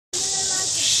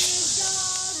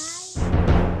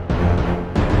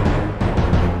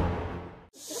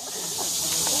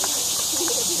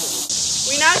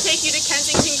take you to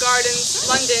Kensington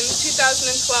Gardens, London, 2012,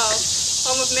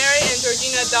 home of Mary and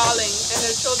Georgina Darling and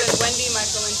their children Wendy,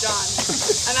 Michael, and John.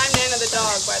 And I'm Nana the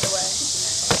dog, by the way.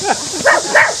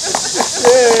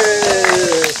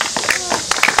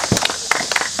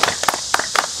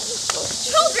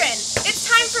 Children, it's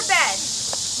time for bed.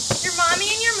 Your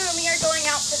mommy and your moomie are going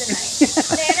out for the night.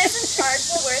 Nana's in charge.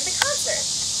 We'll wear at the concert.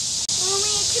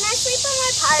 Mommy, can I sleep on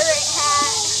my pirate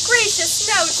hat? Gracious,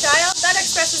 no, child. That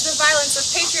expresses the violence of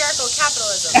patriarchal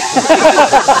capitalism.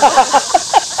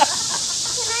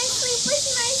 Can I sleep with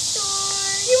my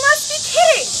sword? You must be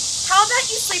kidding. How about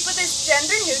you sleep with this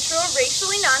gender-neutral,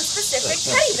 racially non-specific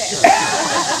teddy bear?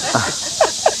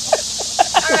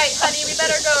 All right, honey, we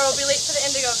better go or we'll be late for the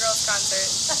Indigo Girls concert.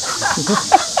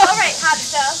 All right, hot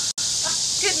stuff.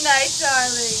 Good night,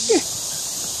 darling.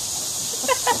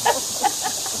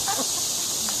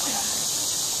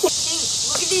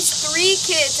 Look at these 3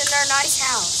 kids in their nice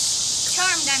house.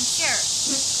 Charmed, I'm sure.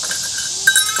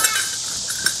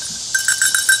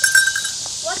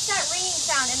 What's that ringing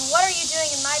sound, and what are you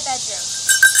doing in my bedroom?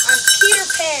 I'm Peter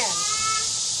Pan.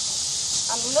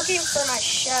 I'm looking for my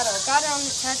shadow. Got it on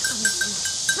the text.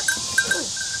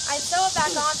 I'd sew it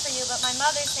back on for you, but my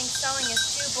mother thinks sewing is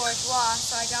too bourgeois,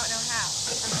 so I don't know how.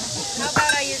 How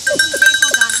about I use this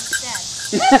staple gun instead?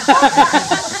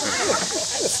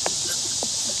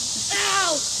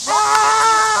 Ow!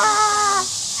 Ah!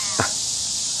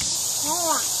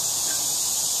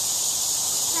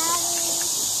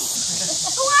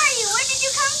 Who are you? Where did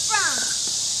you come from?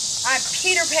 I'm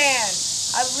Peter Pan.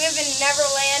 I live in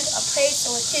Neverland, a place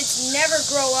where kids never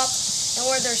grow up and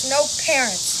where there's no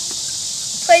parents.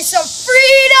 A place of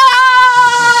freedom!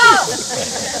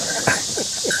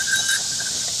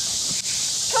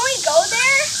 Can we go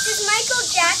there? Does Michael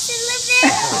Jackson live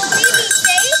there? Will we be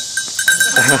safe?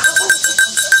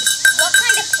 What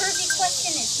kind of pervy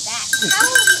question is that? How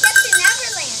will we get to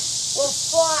Neverland? We'll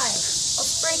fly. I'll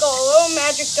sprinkle a little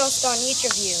magic dust on each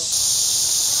of you.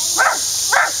 I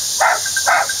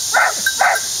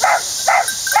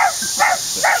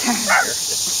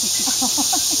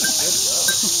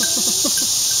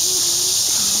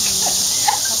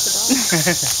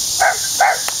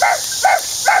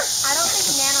don't think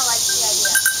Nana likes the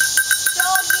idea.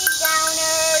 Doggy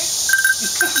downers.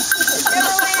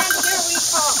 Neverland, here we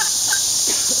come.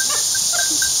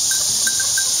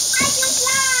 I can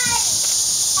fly!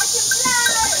 I can fly!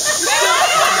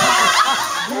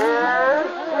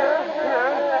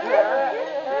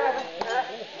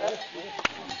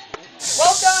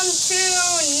 Welcome to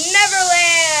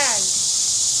Neverland.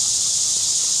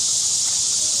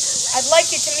 I'd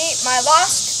like you to meet my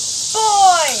lost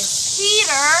boys.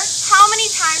 Peter, how many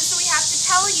times do we have to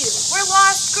tell you? We're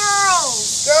lost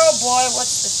girls. Girl, boy,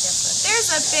 what's the difference? There's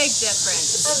a big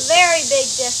difference. A very big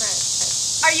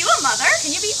difference. Are you a mother? Can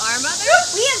you be our mother?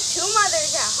 We have 2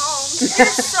 mothers at home. You're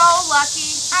so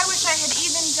lucky. I wish I had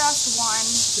even just one.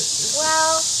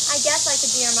 Well, I guess I could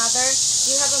be your mother.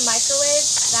 Do you have a microwave?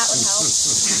 That would help.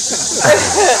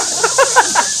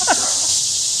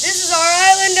 This is our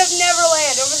island of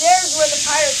Neverland. Over there is where the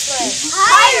pirates live.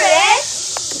 Pirates?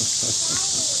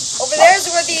 Over there is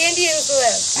where the Indians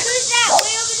live. Who's that?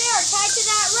 Way over there, tied to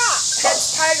that rock.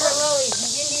 That's Tiger Lily, the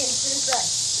Indian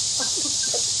princess.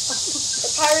 The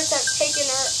pirates have taken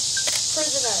her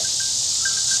prisoner.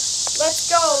 Let's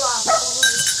go, Lost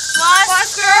Boys.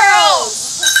 Lost girls.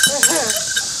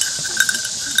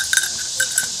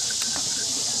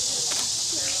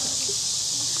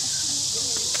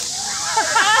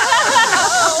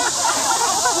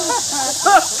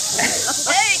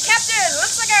 Hey, Captain,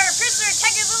 looks like our prisoner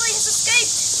Tiger Lily has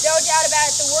escaped. No doubt about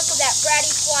it, the work of that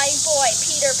bratty flying boy,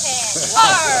 Peter Pan.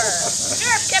 Arr!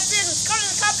 Sure, Captain, let's go to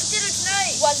the top for dinner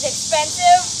tonight. Was it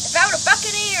expensive? If I were a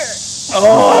buccaneer.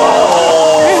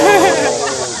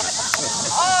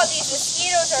 Oh, these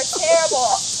mosquitoes are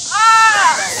terrible.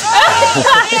 Ah!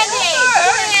 Sorry!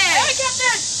 Band-Aid!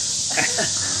 Captain!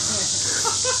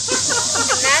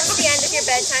 And that's the end of your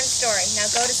bedtime story. Now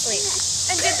go to sleep.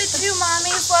 And did the 2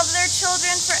 mommies love their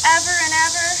children forever and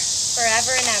ever?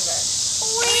 Forever and ever.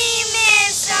 We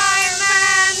miss our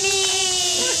mommy.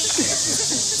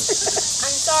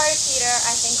 I'm sorry, Peter.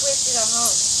 I think we have to go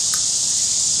home.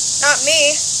 Not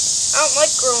me. I don't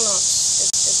like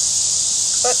grown-ups.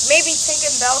 But maybe Tink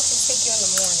and Belle can take you in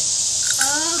the morning.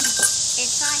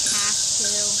 If I have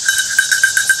to.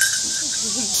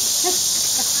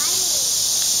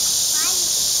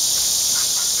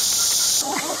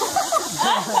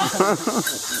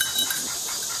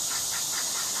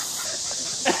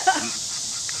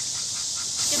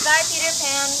 Goodbye, Peter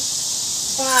Pan.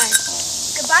 Bye.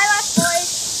 Goodbye, Lost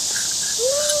Boys.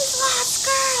 Lost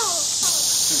girls.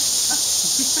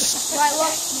 Why,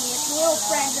 look, me, it's the little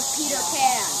friends of Peter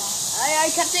Pan.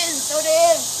 I kept it, and so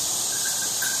did.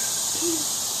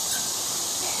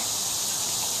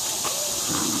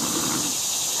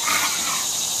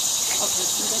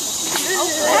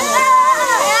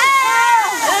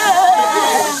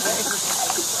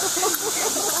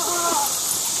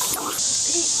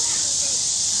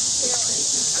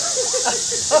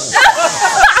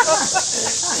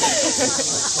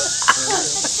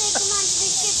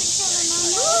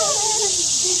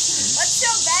 What's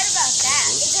so bad about that?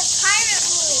 It's a pirate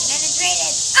movie, and it's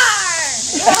rated R.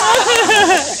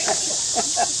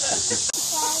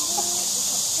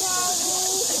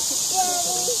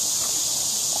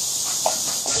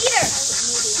 Peter,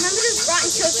 remember those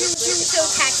rotten children we show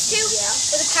attached to?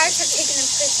 Where the pirates are taking them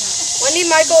prisoner. Wendy,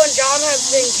 Michael, and John have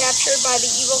been captured by the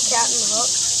evil Cat in the Hook.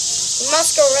 We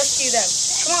must go rescue them.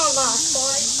 Come on, Lost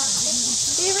Boy.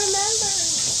 Do you remember?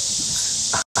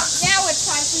 Now it's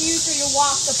time for you three to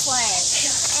walk the plank.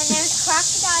 And there's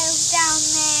crocodiles down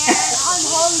there. I'm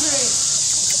hungry.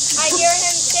 I hear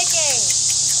him ticking.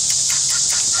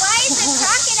 Why is the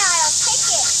crocodile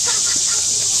ticking?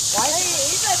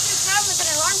 He's at 2 tablets and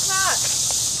an alarm clock.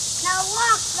 Now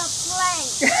walk the plank.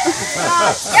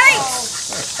 Yikes!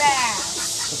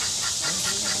 Fast.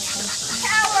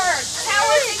 Coward!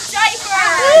 Coward in diapers!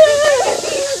 You can get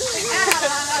me.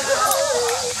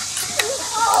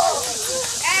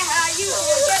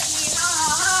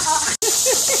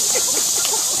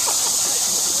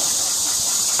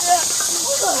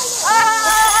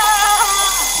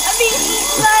 I'm being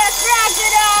eaten by a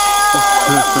crocodile.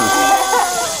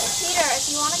 Peter, if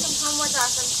you want to come home with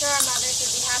us, I'm sure our mothers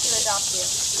would be happy to adopt you.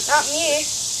 Not me.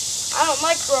 I don't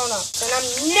like grown-ups, and I'm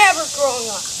never growing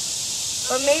up.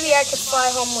 But maybe I could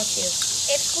fly home with you.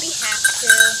 If we have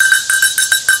to.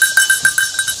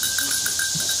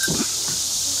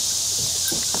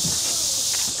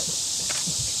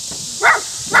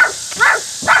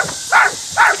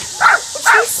 What's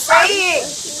he saying?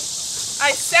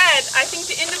 I said, I think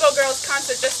the Indigo Girls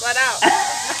concert just let out.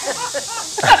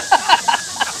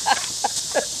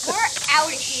 We're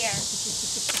out of here.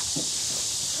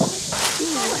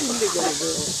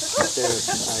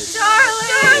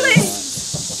 Darling!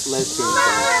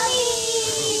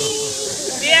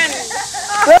 Bien.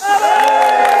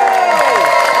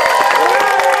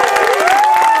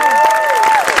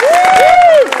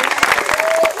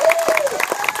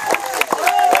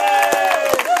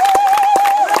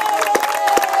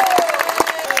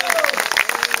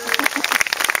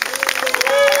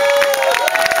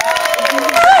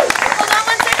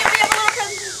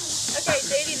 Okay,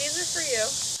 Sadie, these are for you.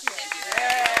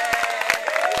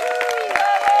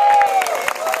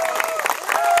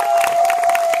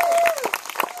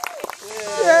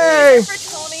 Yay! For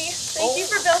Tony, thank you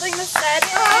for building the set.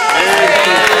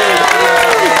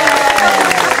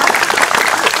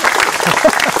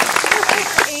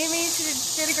 Amy, she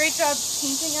did a great job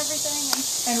painting everything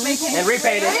and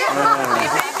repainting. These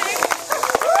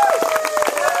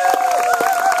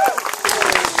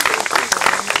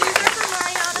are for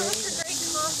Mariana with her great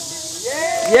costume.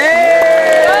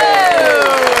 Yay!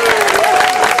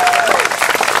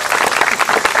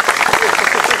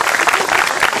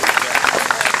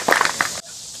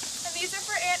 And these are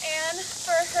for Aunt Anne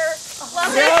for her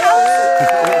lovely house.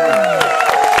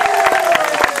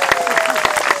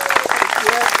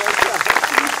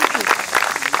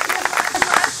 And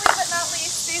lastly but not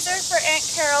least, these are for Aunt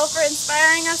Carol for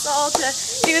inspiring us all to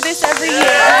do this every year.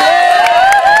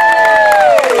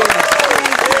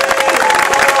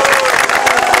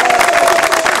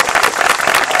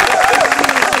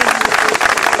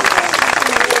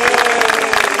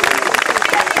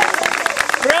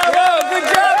 Bravo! Good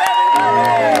job,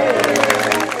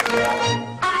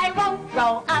 I won't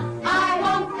grow up. I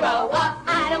won't grow up.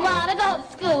 I don't want to go to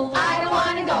school. I don't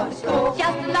want to go to school.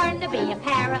 Just to learn to be a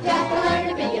parrot. Just to learn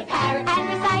to be a parrot. And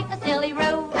recite a silly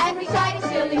rule. And recite a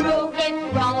silly rule.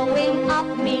 If growing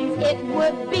up means it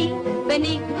would be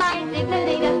beneath my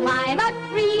dignity to climb a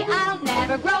tree, I'll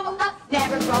never grow up.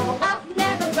 Never grow up.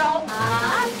 Never grow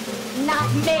up.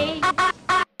 Not me.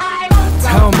 I won't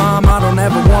grow Tell mom I don't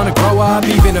ever wanna grow up,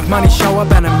 even if money show up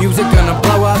and the music gonna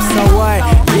blow up. So what?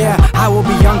 Yeah, I will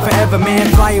be young forever, man.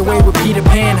 Fly away with Peter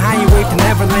Pan, highway to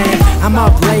Neverland. I'm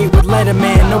up late with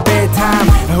Letterman, no bedtime.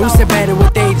 And who said better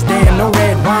with age? Damn, no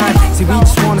red wine. See, we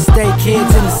just wanna stay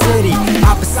kids in the city,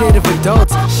 opposite of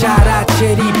adults. Shout out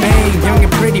Chitty Bang, young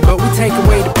and pretty, but we take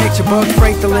away the picture books,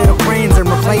 break the little crayons and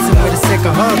replace them with a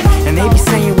sicker hook. And they be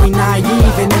saying we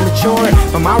naive and immature,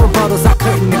 but my rebuttals I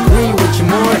couldn't agree with you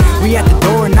more. We at the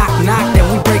door, knock knock, then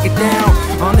we break it down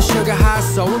on the sugar high,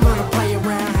 so we're gonna play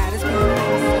around. How this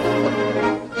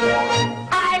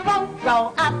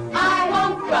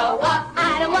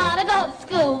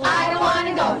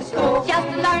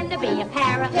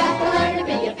parrot. Just to learn to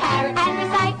be a parrot. And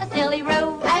recite a silly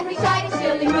rule. And recite a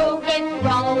silly rule. If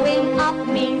growing up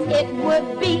means it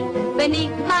would be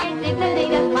beneath my dignity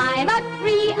to climb a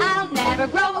tree, I'll never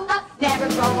grow up, never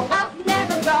grow up,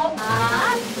 never grow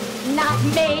up. Not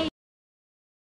me.